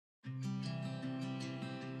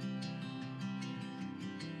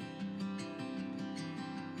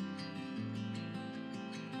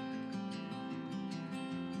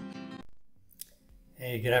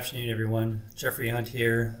Hey, good afternoon, everyone. Jeffrey Hunt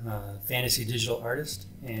here, fantasy digital artist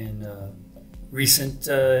and recent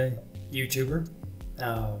YouTuber.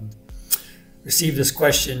 Received this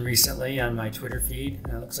question recently on my Twitter feed.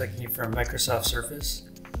 Looks like it came from Microsoft Surface.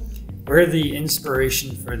 Where did the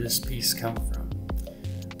inspiration for this piece come from?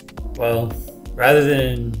 Well, rather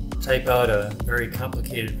than type out a very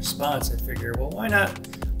complicated response, I figure, well, why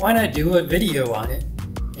not do a video on it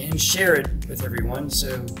and share it with everyone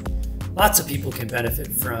so lots of people can benefit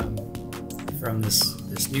from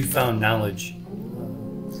this newfound knowledge.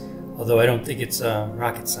 Although I don't think it's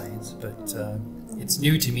rocket science, but it's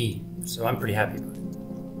new to me, so I'm pretty happy about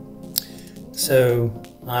it. So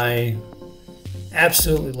I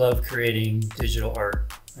absolutely love creating digital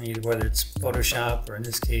art, either whether it's Photoshop or in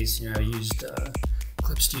this case, I used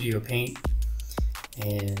Clip Studio Paint,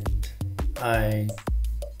 and I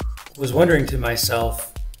was wondering to myself,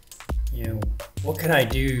 what could I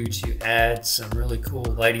do to add some really cool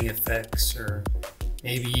lighting effects, or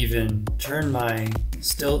maybe even turn my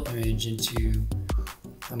still image into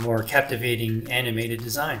a more captivating animated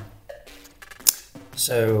design?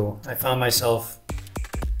 So I found myself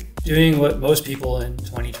doing what most people in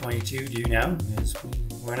 2022 do now, is we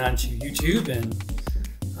went onto YouTube and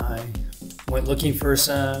I went looking for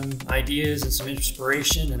some ideas and some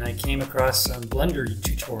inspiration, and I came across some Blender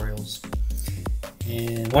tutorials.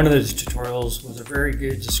 And one of those tutorials was a very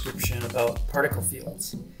good description about particle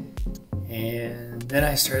fields. And then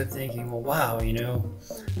I started thinking, well, wow,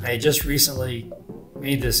 I had just recently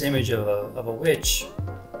made this image of a witch.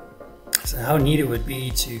 So how neat it would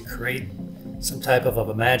be to create some type of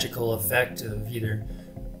a magical effect of either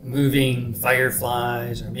moving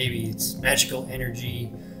fireflies, or maybe it's magical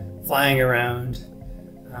energy flying around,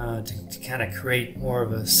 to kind of create more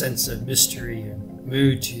of a sense of mystery and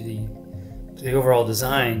mood to the overall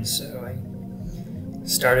design. So I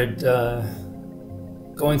started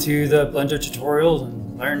going through the Blender tutorials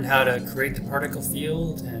and learned how to create the particle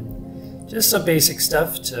field and just some basic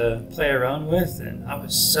stuff to play around with. And I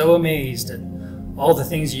was so amazed at all the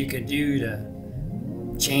things you could do to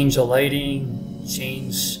change the lighting,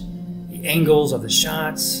 change the angles of the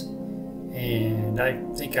shots. And I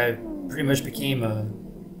think I pretty much became a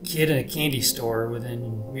kid in a candy store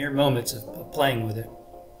within mere moments of playing with it.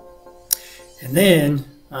 And then,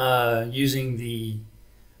 using the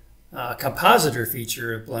compositor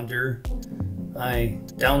feature of Blender, I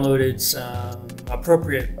downloaded some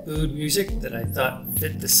appropriate mood music that I thought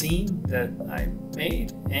fit the scene that I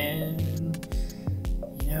made. And,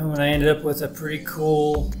 when I ended up with a pretty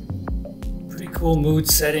cool mood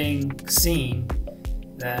setting scene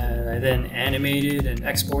that I then animated and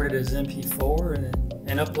exported as MP4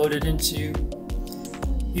 and uploaded into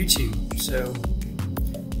YouTube. So,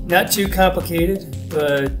 not too complicated,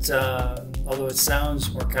 but although it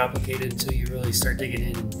sounds more complicated until you really start digging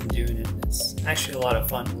in and doing it, it's actually a lot of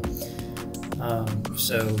fun.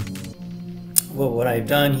 What I've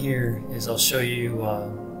done here is I'll show you,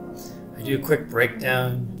 I do a quick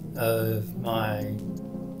breakdown of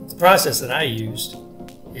the process that I used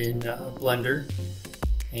in Blender,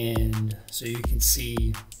 and so you can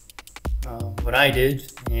see what I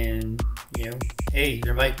did, and hey,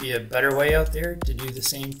 there might be a better way out there to do the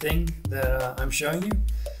same thing that I'm showing you.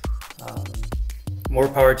 More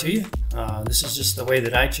power to you. This is just the way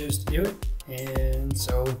that I chose to do it, and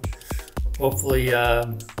so hopefully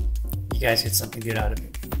you guys get something good out of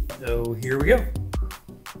it. So here we go.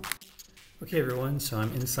 Okay, everyone, so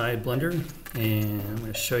I'm inside Blender, and I'm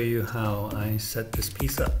going to show you how I set this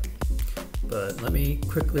piece up. But let me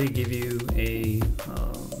quickly give you a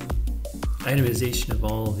itemization of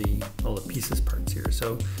all the pieces parts here.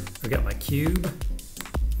 So I've got my cube,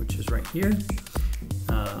 which is right here.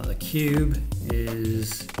 The cube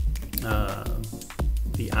is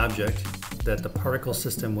the object that the particle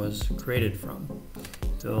system was created from.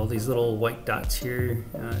 So all these little white dots here,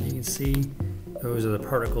 you can see those are the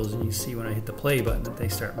particles, and you see when I hit the play button that they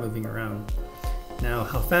start moving around. Now,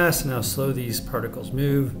 how fast and how slow these particles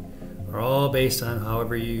move are all based on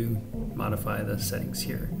however you modify the settings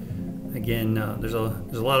here. Again, there's a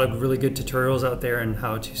lot of really good tutorials out there on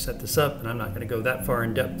how to set this up, and I'm not going to go that far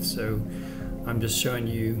in depth, so I'm just showing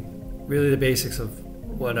you really the basics of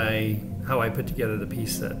how I put together the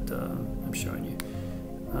piece that I'm showing you.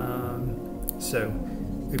 So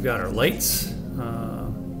we've got our lights.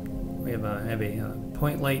 We have a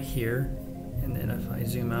point light here, and then if I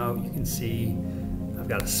zoom out, you can see I've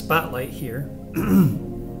got a spotlight here.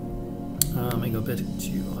 Let me go a bit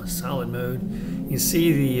to solid mode. You can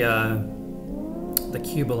see the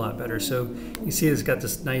cube a lot better. So you see it's got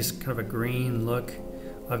this nice kind of a green look.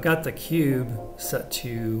 I've got the cube set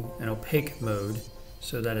to an opaque mode,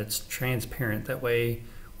 so that it's transparent. That way,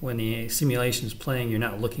 when the simulation is playing, you're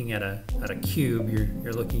not looking at a cube.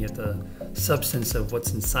 You're looking at the substance of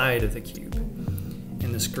what's inside of the cube.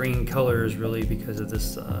 And this green color is really because of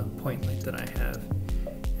this point light that I have.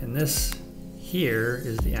 And this here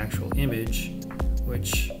is the actual image,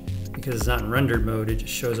 which, because it's not in rendered mode, it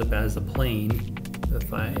just shows up as the plane.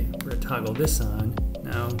 If I were to toggle this on,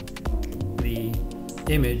 now the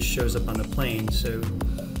image shows up on the plane. So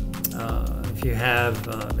if you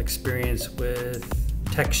have experience with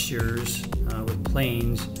textures, with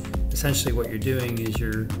planes, essentially what you're doing is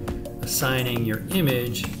you're assigning your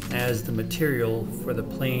image as the material for the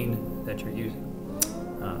plane that you're using.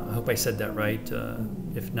 I hope I said that right.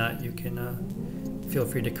 If not, you can feel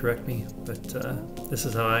free to correct me, but this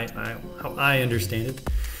is how I understand it.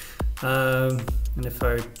 And if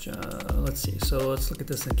I, let's see, so let's look at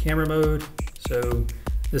this in camera mode. So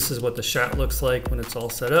this is what the shot looks like when it's all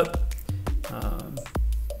set up.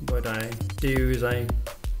 What I do is I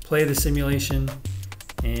play the simulation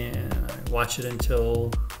and I watch it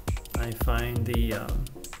until I find the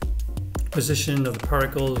position of the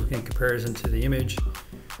particles in comparison to the image.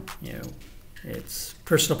 You know, it's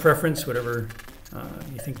personal preference, whatever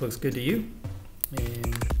you think looks good to you. And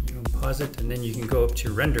you can pause it, and then you can go up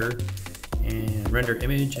to render and render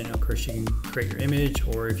image, and of course you can create your image,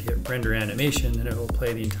 or if you hit render animation, then it will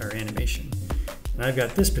play the entire animation. And I've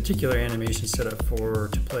got this particular animation set up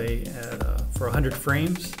to play at for 100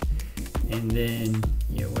 frames, and then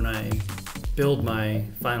when I build my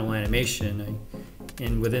final animation,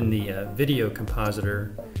 within the video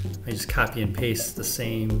compositor, I just copy and paste the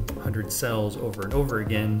same 100 cells over and over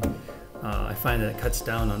again. I find that it cuts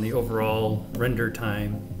down on the overall render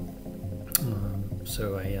time,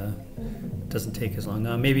 so it doesn't take as long.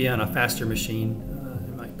 Now, maybe on a faster machine,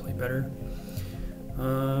 it might play better.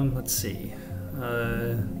 Let's see.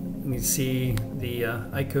 You can see the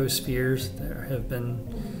icospheres that have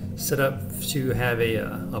been set up to have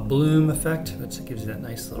a bloom effect, which gives you that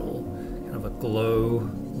nice little kind of a glow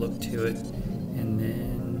look to it. And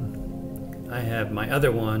then I have my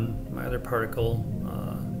other particle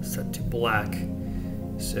set to black,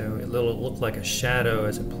 so it'll look like a shadow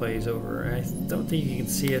as it plays over. I don't think you can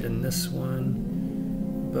see it in this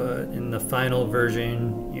one, but in the final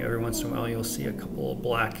version, every once in a while you'll see a couple of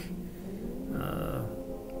black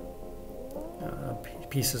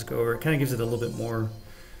pieces go over. It kind of gives it a little bit more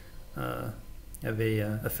of a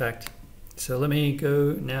effect. So let me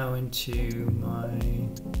go now into let me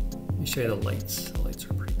show you the lights. The lights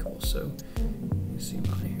are pretty cool. So you zoom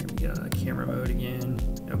on here. We got camera mode again.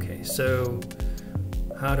 Okay, so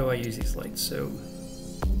how do I use these lights? So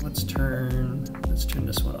let's turn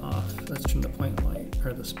this one off. Let's turn the point light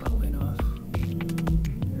or the spotlight off.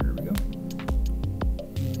 There we go.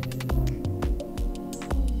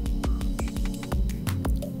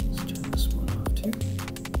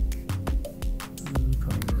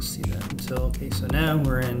 Okay, so now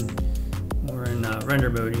we're in render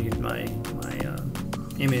mode. My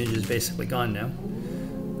image is basically gone now.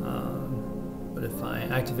 But if I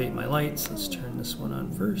activate my lights, let's turn this one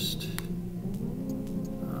on first.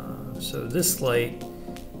 So this light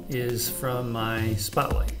is from my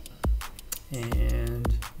spotlight,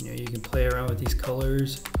 and you can play around with these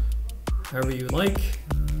colors however you like.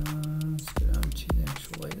 Let's go down to the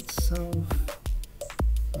actual light itself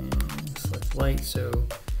and select light. So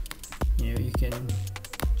you can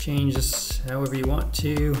change this however you want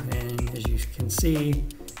to, and as you can see,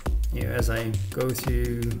 as I go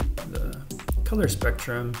through the color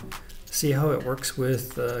spectrum, see how it works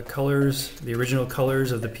with the colors, the original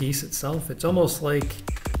colors of the piece itself. It's almost like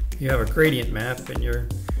you have a gradient map and you're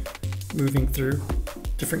moving through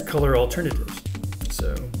different color alternatives.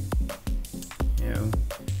 So,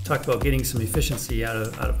 talk about getting some efficiency out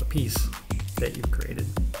of a piece that you've created.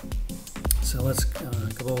 So let's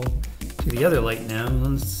go to the other light now.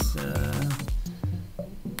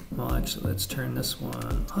 Let's turn this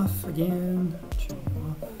one off again. Turn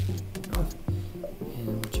it off, and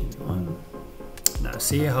we'll turn it on. Now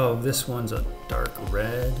see how this one's a dark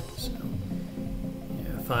red. So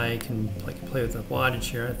if I can play with the wattage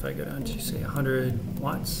here, if I go down to say 100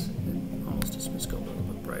 watts, it almost just makes it go a little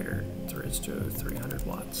bit brighter. It's to 300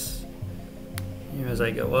 watts. As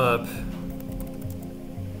I go up,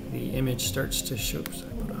 the image starts to show. So I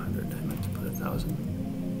put 100. I meant to put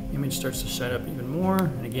 1,000. Image starts to shine up even more,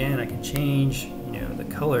 and again I can change the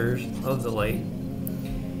colors of the light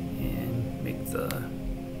and make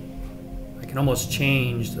I can almost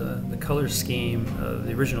change the color scheme of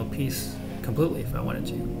the original piece completely if I wanted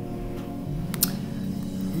to.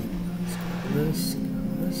 Let's go this.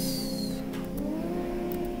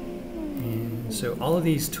 And so all of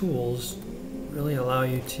these tools really allow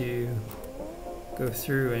you to go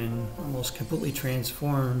through and almost completely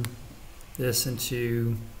transform this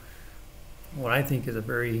into what I think is a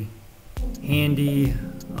very handy,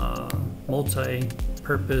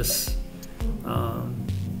 multi-purpose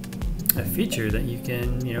a feature that you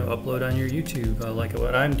can, upload on your YouTube, like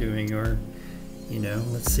what I'm doing, or,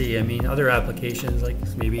 let's see, I mean, other applications, like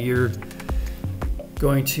maybe you're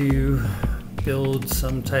going to build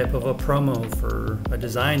some type of a promo for a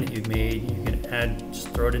design that you've made. You can just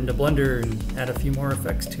throw it into Blender and add a few more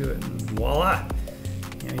effects to it, and voila!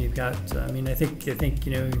 You've got. I think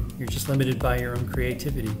you're just limited by your own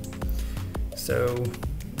creativity. So,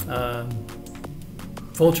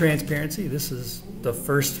 full transparency. This is the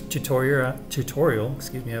first tutorial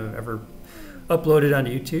I've ever uploaded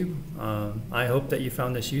onto YouTube. I hope that you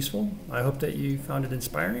found this useful. I hope that you found it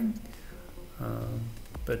inspiring.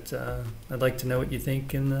 But I'd like to know what you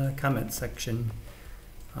think in the comments section.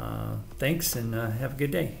 Thanks, and have a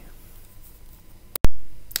good day.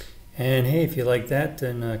 And hey, if you like that,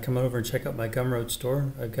 then come over and check out my Gumroad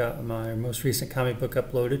store. I've got my most recent comic book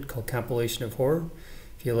uploaded called Compilation of Horror.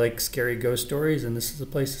 If you like scary ghost stories, then this is the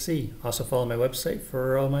place to see. Also follow my website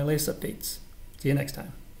for all my latest updates. See you next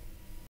time.